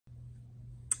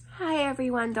Hi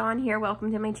everyone, Dawn here.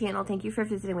 Welcome to my channel. Thank you for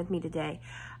visiting with me today.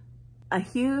 A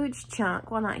huge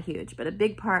chunk, well not huge, but a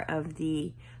big part of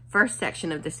the first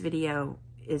section of this video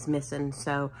is missing.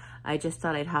 So I just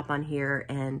thought I'd hop on here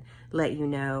and let you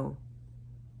know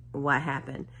what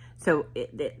happened. So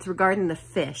it's regarding the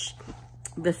fish.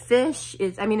 The fish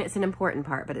is, I mean, it's an important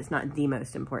part, but it's not the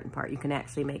most important part. You can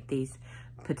actually make these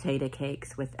potato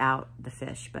cakes without the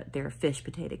fish, but they're fish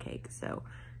potato cakes. So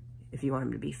if you want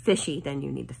them to be fishy, then you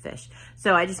need the fish.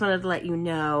 So I just wanted to let you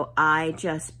know, I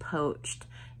just poached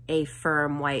a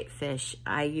firm white fish.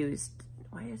 I used,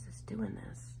 why is this doing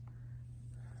this?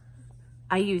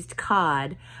 I used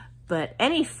cod, but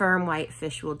any firm white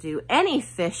fish will do. Any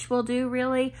fish will do,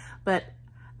 really, but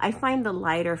I find the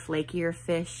lighter, flakier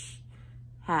fish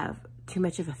have too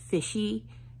much of a fishy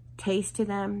taste to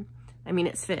them. I mean,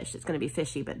 it's fish, it's gonna be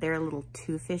fishy, but they're a little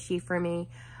too fishy for me.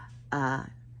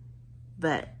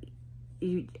 But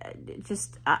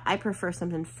I prefer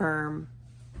something firm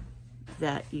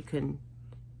that you can,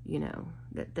 you know,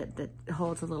 that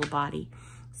holds a little body.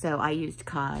 So I used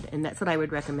cod, and that's what I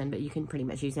would recommend, but you can pretty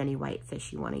much use any white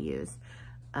fish you want to use.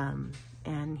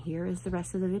 And here is the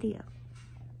rest of the video.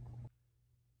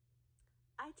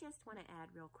 I just want to add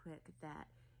real quick that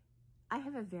I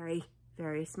have a very,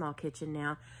 very small kitchen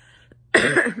now.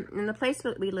 And the place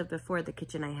that we lived before, the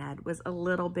kitchen I had, was a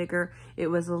little bigger. It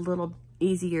was a little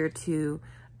easier to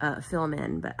film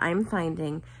in, but I'm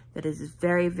finding that it is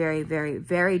very, very, very,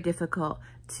 very difficult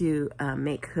to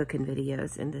make cooking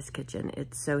videos in this kitchen.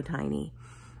 It's so tiny.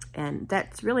 And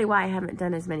that's really why I haven't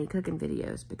done as many cooking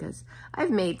videos, because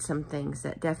I've made some things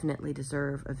that definitely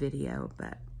deserve a video,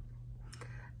 but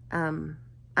I'm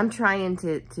trying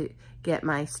to get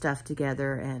my stuff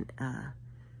together and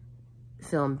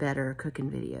film better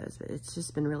cooking videos, but it's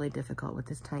just been really difficult with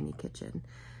this tiny kitchen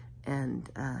and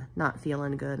not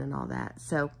feeling good and all that.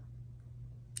 So,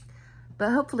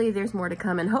 but hopefully there's more to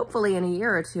come, and hopefully in a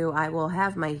year or two I will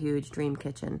have my huge dream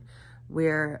kitchen.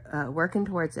 We're working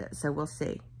towards it, so we'll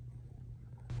see.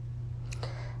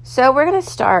 So we're going to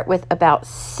start with about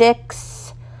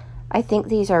 6, I think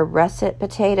these are russet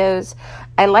potatoes.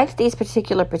 I liked these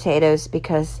particular potatoes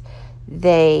because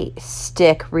they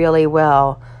stick really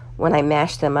well when I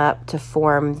mash them up to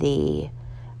form the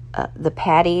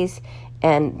patties.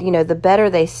 And, you know, the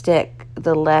better they stick,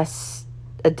 the less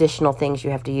additional things you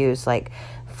have to use, like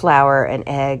flour and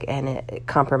egg, and it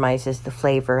compromises the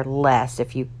flavor less.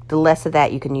 The less of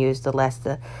that you can use, the less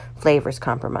the flavors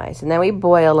compromise. And then we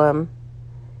boil them.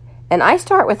 And I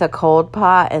start with a cold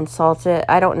pot and salt it.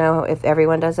 I don't know if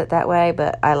everyone does it that way,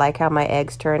 but I like how my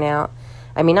eggs turn out.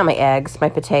 I mean, not my eggs, my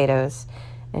potatoes.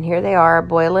 And here they are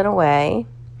boiling away.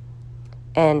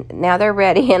 And now they're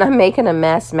ready, and I'm making a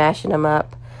mess, mashing them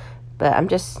up. But I'm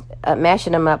just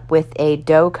mashing them up with a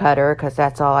dough cutter because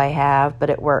that's all I have, but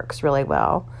it works really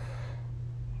well.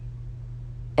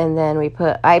 And then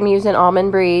I'm using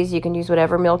Almond Breeze. You can use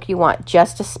whatever milk you want,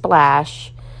 just a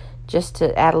splash, just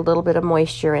to add a little bit of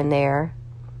moisture in there.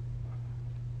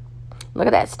 Look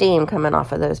at that steam coming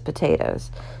off of those potatoes.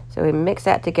 So we mix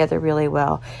that together really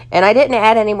well. And I didn't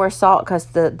add any more salt because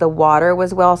the water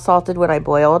was well salted when I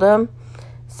boiled them.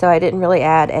 So I didn't really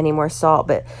add any more salt,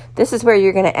 but this is where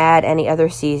you're going to add any other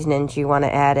seasonings you want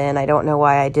to add in. I don't know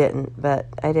why I didn't, but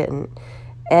I didn't.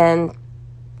 And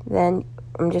then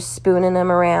I'm just spooning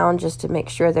them around just to make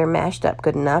sure they're mashed up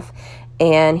good enough.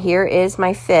 And here is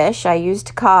my fish. I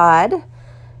used cod,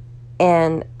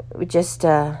 and we just,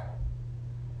 I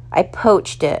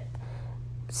poached it.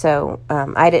 So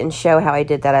I didn't show how I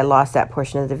did that. I lost that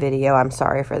portion of the video. I'm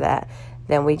sorry for that.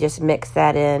 Then we just mix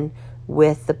that in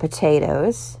with the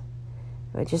potatoes.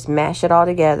 We just mash it all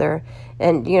together.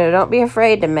 And, you know, don't be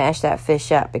afraid to mash that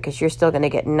fish up, because you're still going to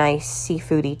get nice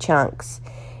seafoody chunks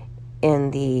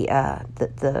in the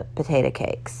potato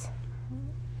cakes.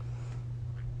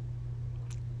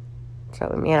 So,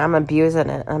 man, I'm abusing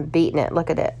it. I'm beating it. Look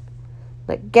at it.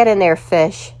 Look, get in there,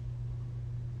 fish.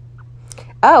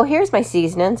 Oh, here's my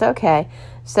seasonings. Okay.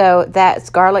 So that's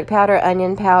garlic powder,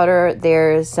 onion powder.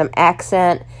 There's some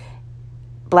accent,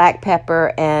 black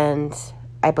pepper, and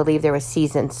I believe there was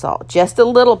seasoned salt. Just a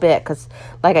little bit, because,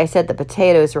 like I said, the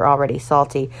potatoes were already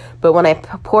salty. But when I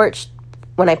poached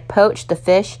the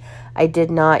fish, I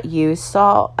did not use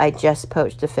salt. I just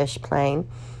poached the fish plain.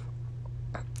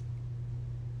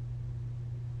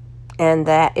 And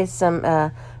that is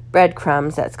some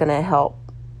breadcrumbs that's going to help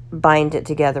bind it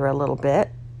together a little bit.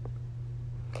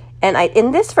 And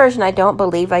in this version, I don't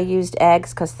believe I used eggs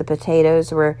because the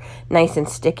potatoes were nice and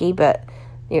sticky. But,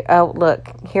 oh, look,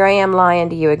 here I am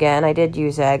lying to you again. I did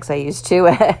use eggs. I used 2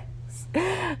 eggs.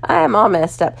 I am all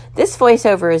messed up. This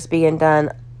voiceover is being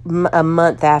done a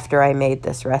month after I made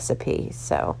this recipe.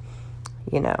 So,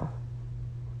 you know,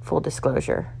 full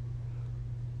disclosure.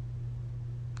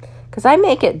 Because I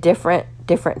make it different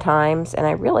times, and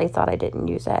I really thought I didn't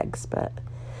use eggs, but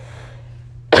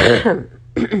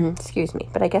excuse me,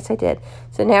 but I guess I did.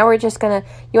 So now we're just gonna,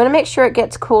 you want to make sure it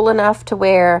gets cool enough to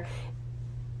where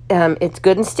it's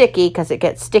good and sticky, because it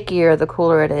gets stickier the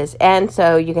cooler it is, and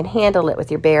so you can handle it with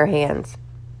your bare hands.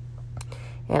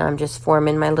 And I'm just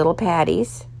forming my little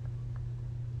patties.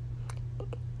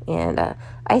 And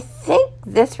I think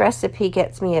this recipe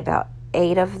gets me about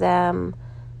 8 of them.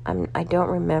 I don't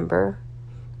remember.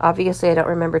 Obviously, I don't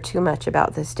remember too much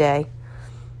about this day.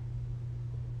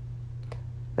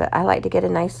 But I like to get a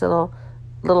nice little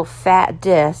fat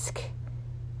disc.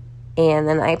 And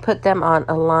then I put them on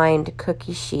a lined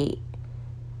cookie sheet.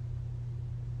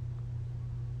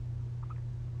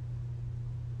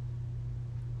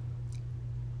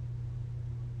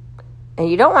 And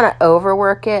you don't want to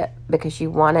overwork it because you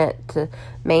want it to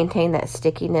maintain that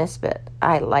stickiness, but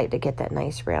I like to get that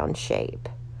nice round shape.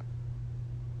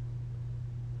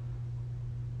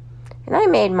 And I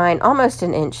made mine almost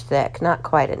an inch thick, not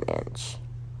quite an inch.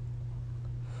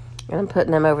 And I'm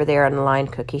putting them over there on the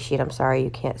lined cookie sheet. I'm sorry you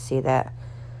can't see that.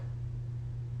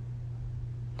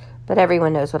 But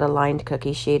everyone knows what a lined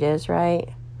cookie sheet is, right?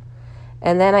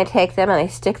 And then I take them and I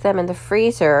stick them in the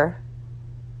freezer.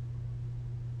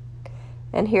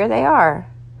 And here they are.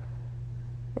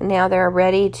 And now they're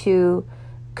ready to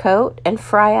coat and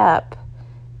fry up.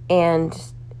 And,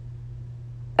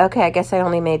 okay, I guess I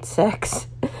only made 6.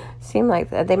 Seemed like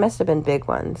they must have been big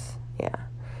ones. Yeah.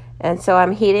 And so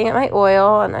I'm heating up my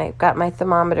oil, and I've got my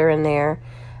thermometer in there.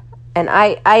 And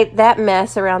that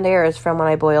mess around there is from when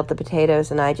I boiled the potatoes,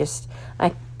 and I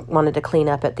wanted to clean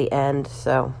up at the end.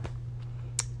 So,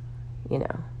 you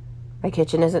know, my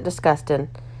kitchen isn't disgusting.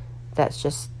 That's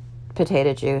just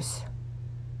potato juice.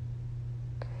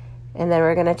 And then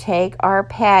we're going to take our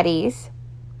patties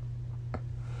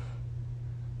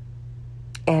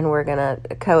and we're going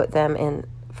to coat them in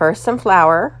first some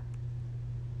flour.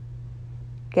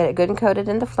 Get it good and coated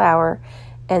in the flour,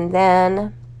 and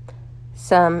then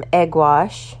some egg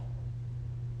wash.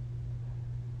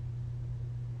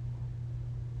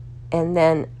 And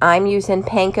then I'm using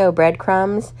panko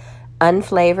breadcrumbs,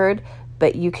 unflavored,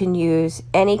 but you can use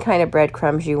any kind of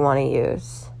breadcrumbs you want to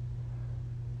use.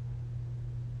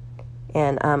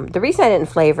 And the reason I didn't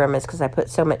flavor them is because I put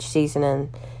so much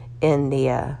seasoning in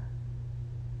the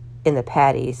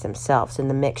patties themselves, in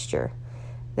the mixture.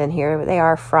 Then here they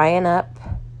are frying up,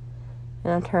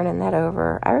 and I'm turning that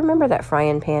over. I remember that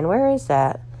frying pan. Where is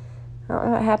that? I don't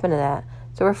know what happened to that.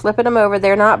 So we're flipping them over.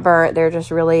 They're not burnt. They're just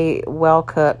really well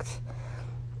cooked.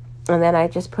 And then I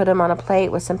just put them on a plate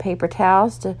with some paper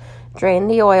towels to drain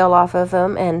the oil off of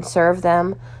them and serve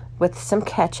them with some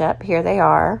ketchup. Here they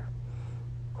are.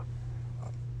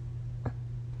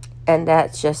 And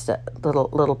that's just a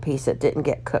little piece that didn't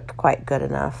get cooked quite good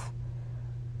enough.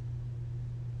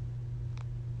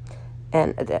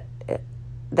 And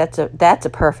that's a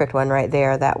perfect one right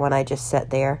there. That one I just set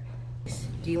there.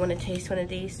 Do you want to taste one of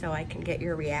these so I can get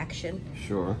your reaction?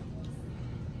 Sure.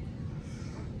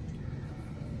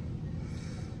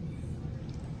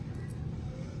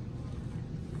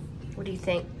 What do you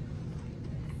think?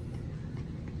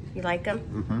 You like them?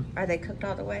 Mm-hmm. Are they cooked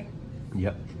all the way?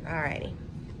 Yep. Alrighty.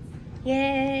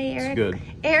 Yay, Eric. It's good.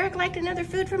 Eric liked another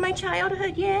food from my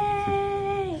childhood. Yay!